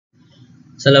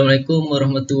Assalamualaikum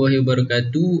warahmatullahi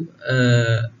wabarakatuh.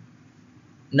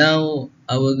 Now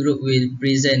our group will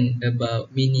present about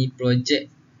mini project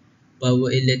power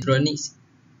electronics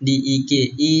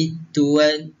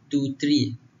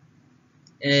DEKE2123,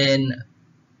 and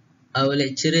our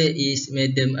lecturer is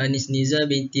Madam Anis Niza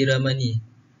binti Ramani.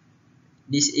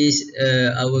 This is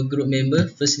our group member.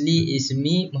 Firstly is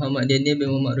me, Muhammad Daniel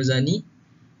bin Muhammad Rozani.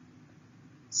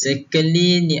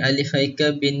 Secondly, ni Alif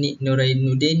Haikal bin Nik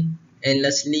Nurainuddin. And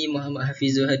lastly, Muhammad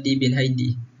Hafizul Hadi bin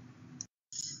Haidi.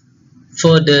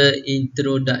 For the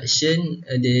introduction,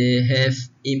 they have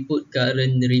input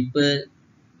current ripple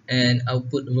and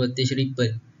output voltage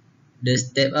ripple. The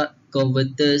step-up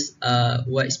converters are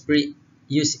widespread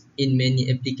used in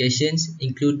many applications,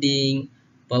 including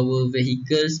power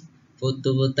vehicles,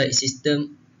 photovoltaic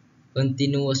system,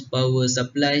 continuous power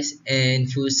supplies, and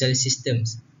fuel cell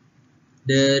systems.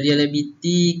 The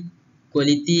reliability,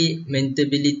 quality,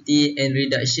 maintainability, and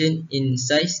reduction in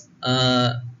size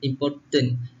are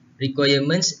important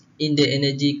requirements in the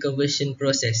energy conversion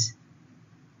process.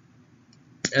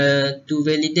 To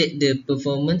validate the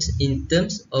performance in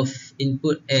terms of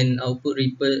input and output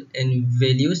ripple and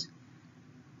values,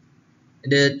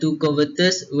 the two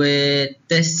converters were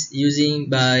tested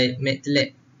using by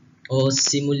MATLAB or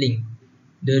Simulink.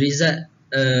 The result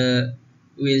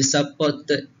will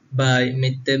supported by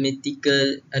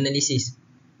mathematical analysis.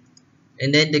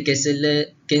 And then the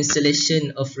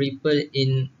cancellation of ripple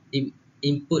in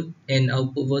input and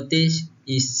output voltage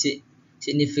is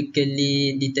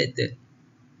significantly detected.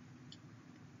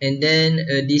 And then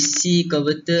a DC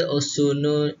converter, also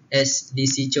known as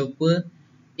DC chopper,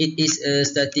 it is a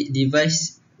static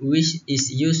device which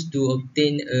is used to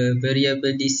obtain a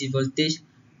variable DC voltage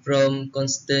from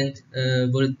constant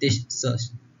voltage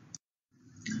source.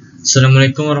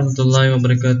 Assalamualaikum warahmatullahi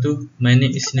wabarakatuh. My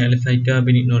name is Alif Haikal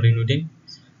bin Nik Nurainuddin.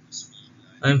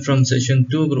 I'm from section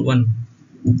 2, group 1.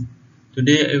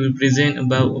 Today I will present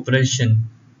about operation.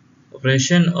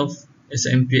 Operation of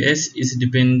SMPS is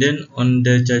dependent on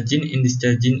the charging and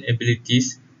discharging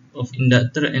abilities of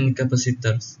inductor and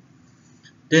capacitors.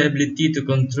 The ability to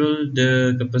control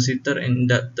the capacitor and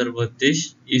inductor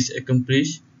voltage is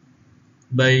accomplished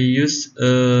by use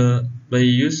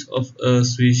of a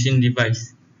switching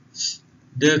device.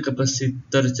 The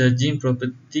capacitor charging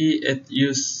property at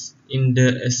use in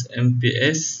the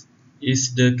SMPS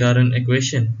is the current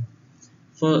equation.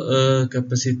 For a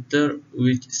capacitor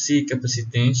with C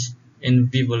capacitance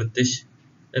and V voltage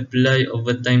applied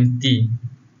over time t,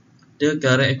 the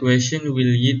current equation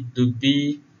will yield to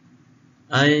be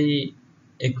I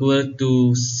equal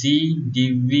to C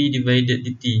dV divided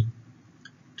dt.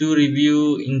 To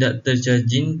review inductor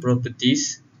charging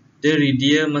properties, the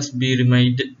reader must be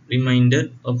reminded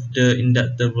of the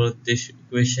inductor voltage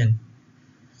equation.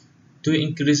 To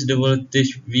increase the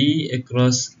voltage V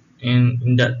across an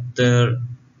inductor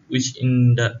with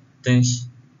inductance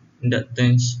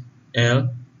L,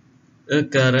 a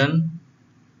current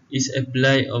is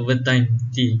applied over time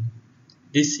t.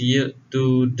 This yields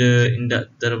to the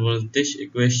inductor voltage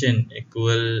equation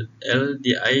equal L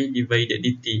di divided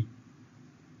dt.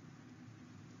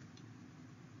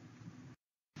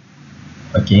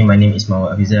 Okay, my name is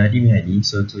Muhammad Hafizul Hadi bin Hadi.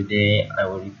 So today I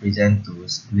will represent to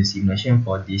the simulation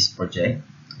for this project.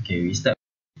 Okay, we start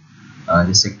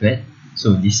the circuit.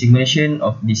 So the simulation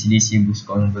of DC-DC boost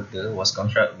converter was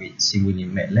constructed with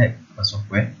Simulink MATLAB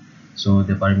software. So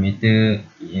the parameter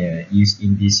used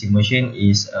in this simulation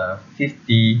is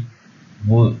 50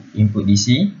 volt input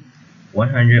DC,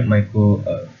 100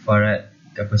 microfarad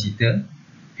capacitor,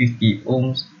 50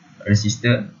 ohms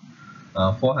resistor,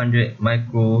 400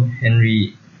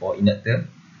 microhenry for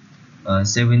inductor,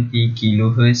 70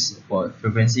 kilohertz for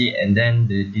frequency, and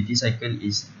then the duty cycle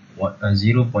is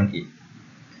 0.8.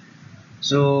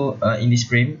 So in this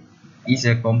frame is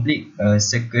a complete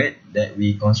circuit that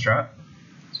we construct.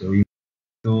 So we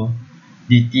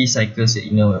duty cycles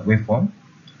in a waveform.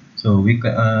 So we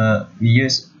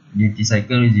use duty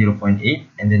cycle 0.8,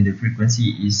 and then the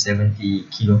frequency is 70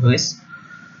 kilohertz.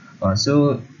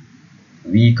 So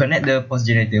we connect the pulse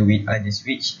generator with the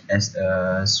switch as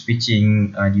a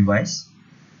switching device.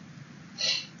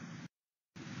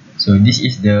 So this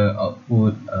is the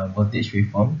output voltage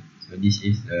waveform. So this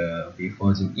is the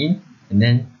before zoom in, and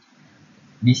then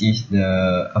this is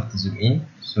the after zoom in.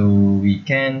 So we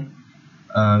can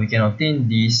obtain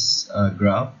this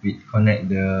graph with connect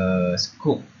the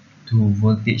scope to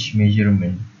voltage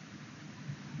measurement.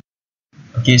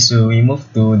 Okay, so we move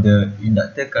to the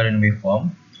inductor current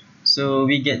waveform. So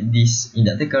we get this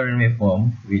inductor current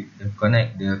waveform with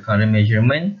connect the current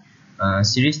measurement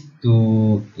series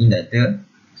to inductor.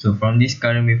 So from this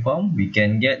current waveform, we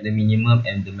can get the minimum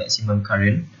and the maximum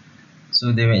current.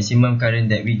 So the maximum current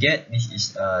that we get, this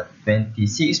is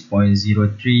 26.03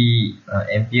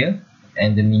 ampere,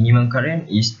 and the minimum current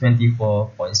is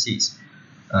 24.6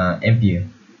 ampere.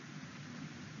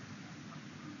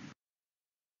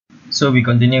 So we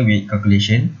continue with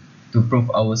calculation. To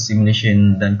prove our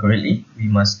simulation done correctly, we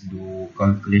must do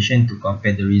calculation to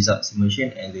compare the result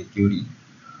simulation and the theory.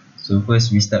 So first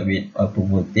we start with output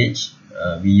voltage.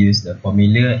 We use the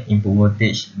formula input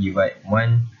voltage divide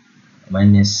 1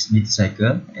 minus duty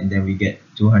cycle, and then we get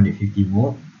 250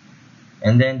 volt.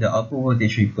 And then the output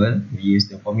voltage ripple, we use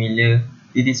the formula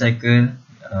duty cycle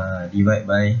divide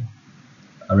by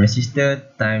a resistor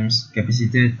times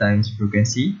capacitor times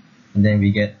frequency, and then we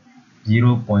get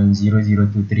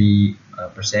 0.0023%.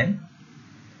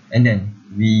 And then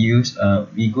we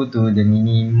go to the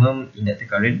minimum inductor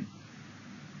current.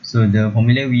 So the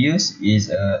formula we use is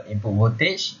input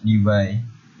voltage divide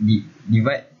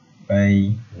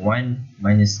by 1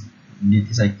 minus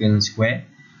duty cycle square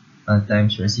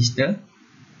times resistor,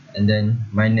 and then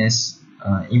minus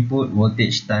input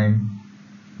voltage time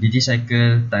duty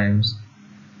cycle times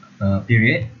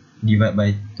period divided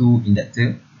by 2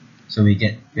 inductor. So we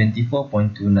get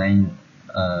 24.29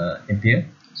 ampere.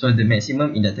 So the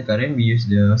maximum inductor current, we use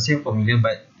the same formula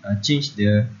but change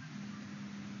the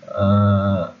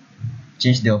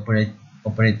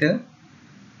operator.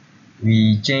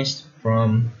 We changed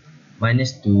from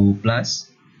minus to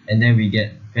plus, and then we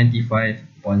get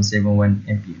 25.71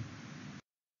 ampere.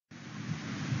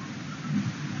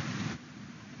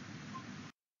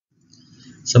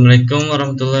 Assalamualaikum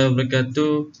warahmatullahi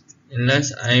wabarakatuh. And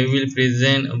last, I will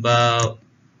present about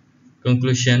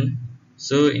conclusion.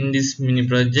 So in this mini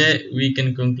project, we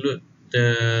can conclude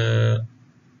the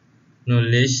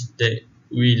knowledge that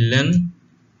we learn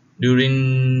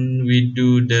during we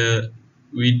do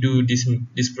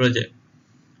this project.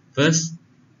 First,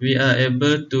 we are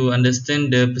able to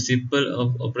understand the principle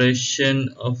of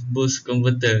operation of boost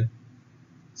converter.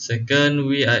 Second,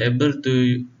 we are able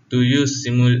to use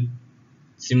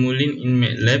Simulink in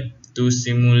MATLAB to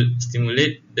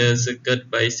simulate the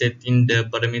circuit by setting the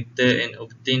parameter and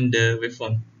obtain the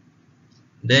waveform.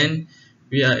 Then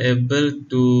we are able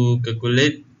to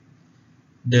calculate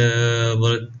the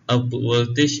output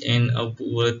voltage and output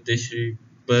voltage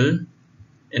ripple,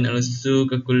 and also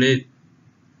calculate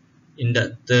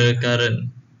inductor current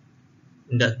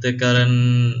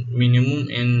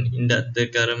minimum and inductor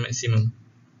current maximum.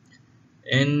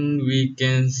 And we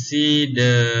can see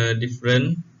the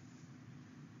difference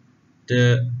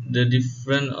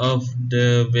of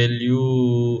the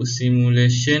value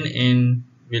simulation and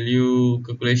value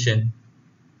calculation.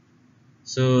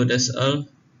 So that's all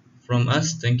from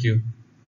us. Thank you.